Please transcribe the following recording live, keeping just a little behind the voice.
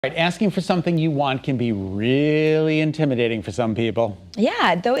Right, asking for something you want can be really intimidating for some people.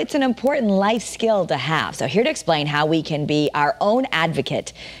 Yeah, though it's an important life skill to have. So here to explain how we can be our own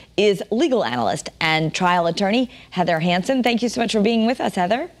advocate is legal analyst and trial attorney Heather Hansen. Thank you so much for being with us,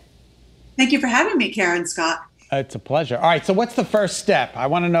 Heather. Thank you for having me, Karen Scott. It's a pleasure. All right, so what's the first step? I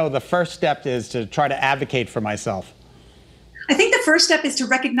want to know the first step is to try to advocate for myself. I think the first step is to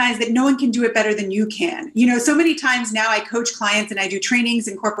recognize that no one can do it better than you can. You know, so many times now I coach clients and I do trainings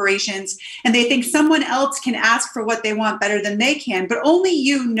in corporations, and they think someone else can ask for what they want better than they can, but only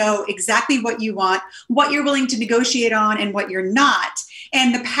you know exactly what you want, what you're willing to negotiate on, and what you're not,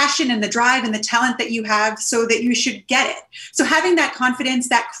 and the passion and the drive and the talent that you have so that you should get it. So having that confidence,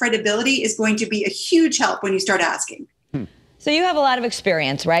 that credibility is going to be a huge help when you start asking. So you have a lot of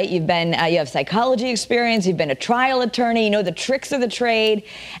experience, right? You've been, you have psychology experience, you've been a trial attorney, you know the tricks of the trade,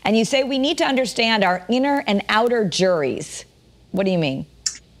 and you say we need to understand our inner and outer juries. What do you mean?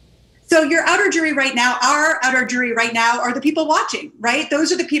 So your outer jury right now, our outer jury right now are the people watching, right? Those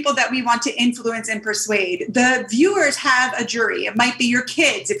are the people that we want to influence and persuade. The viewers have a jury. It might be your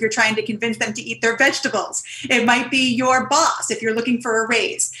kids if you're trying to convince them to eat their vegetables. It might be your boss if you're looking for a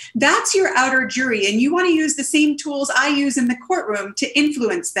raise. That's your outer jury, and you want to use the same tools I use in the courtroom to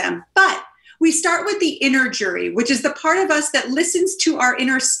influence them. But we start with the inner jury, which is the part of us that listens to our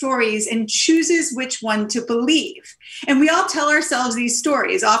inner stories and chooses which one to believe. And we all tell ourselves these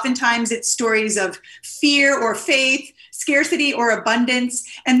stories. Oftentimes it's stories of fear or faith, scarcity or abundance.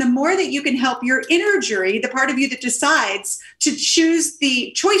 And the more that you can help your inner jury, the part of you that decides to choose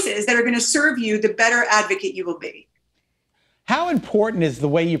the choices that are going to serve you, the better advocate you will be. How important is the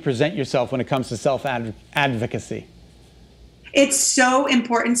way you present yourself when it comes to self-advocacy? It's so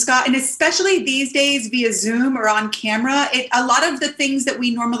important, Scott, and especially these days via Zoom or on camera, a lot of the things that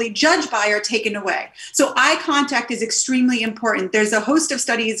we normally judge by are taken away. So eye contact is extremely important. There's a host of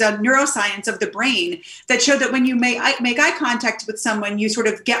studies on neuroscience of the brain that show that when you make eye contact with someone, you sort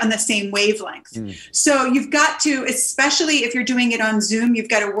of get on the same wavelength. So you've got to, especially if you're doing it on Zoom, you've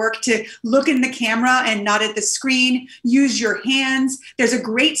got to work to look in the camera and not at the screen, use your hands. There's a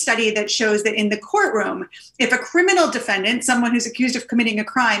great study that shows that in the courtroom, if a criminal defendant, someone who's accused of committing a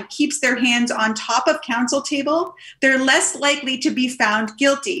crime, keeps their hands on top of counsel table, they're less likely to be found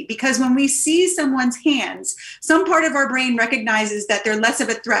guilty. Because when we see someone's hands, some part of our brain recognizes that they're less of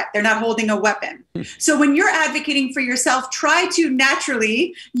a threat. They're not holding a weapon. So when you're advocating for yourself, try to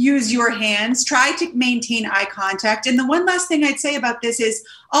naturally use your hands, try to maintain eye contact. And the one last thing I'd say about this is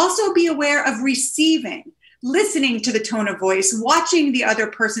also be aware of receiving. Listening to the tone of voice, watching the other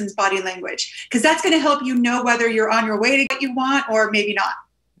person's body language, because that's going to help you know whether you're on your way to what you want or maybe not.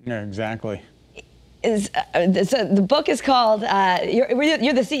 Yeah, exactly. So the book is called, you're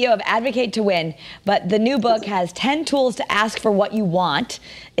the CEO of Advocate to Win, but the new book has 10 tools to ask for what you want.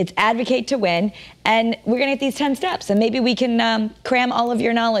 It's Advocate to Win, and we're going to get these 10 steps, and maybe we can cram all of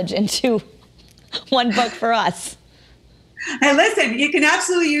your knowledge into one book for us. Hey, listen, you can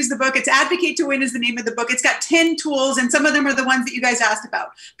absolutely use the book. It's Advocate to Win is the name of the book. It's got 10 tools, and some of them are the ones that you guys asked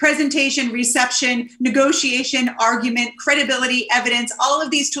about. Presentation, reception, negotiation, argument, credibility, evidence. All of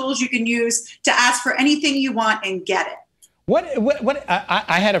these tools you can use to ask for anything you want and get it.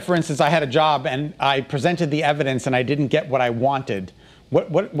 I had for instance, I had a job and I presented the evidence and I didn't get what I wanted.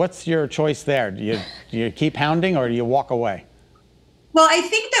 What's your choice there? Do you keep hounding or do you walk away? Well, I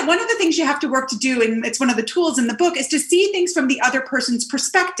think that one of the things you have to work to do, and it's one of the tools in the book, is to see things from the other person's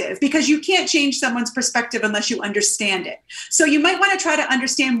perspective, because you can't change someone's perspective unless you understand it. So you might want to try to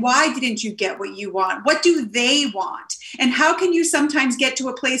understand, why didn't you get what you want? What do they want? And how can you sometimes get to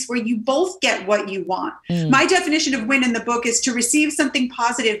a place where you both get what you want? My definition of win in the book is to receive something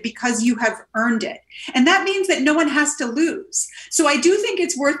positive because you have earned it. And that means that no one has to lose. So I do think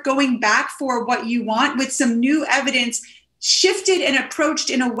it's worth going back for what you want with some new evidence, shifted and approached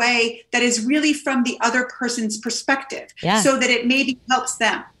in a way that is really from the other person's perspective, so that it maybe helps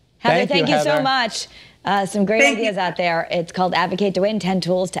them. Heather, thank you so much. Some great ideas out there. It's called Advocate to Win, 10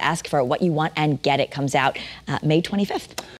 tools to ask for what you want and get it. Comes out May 25th.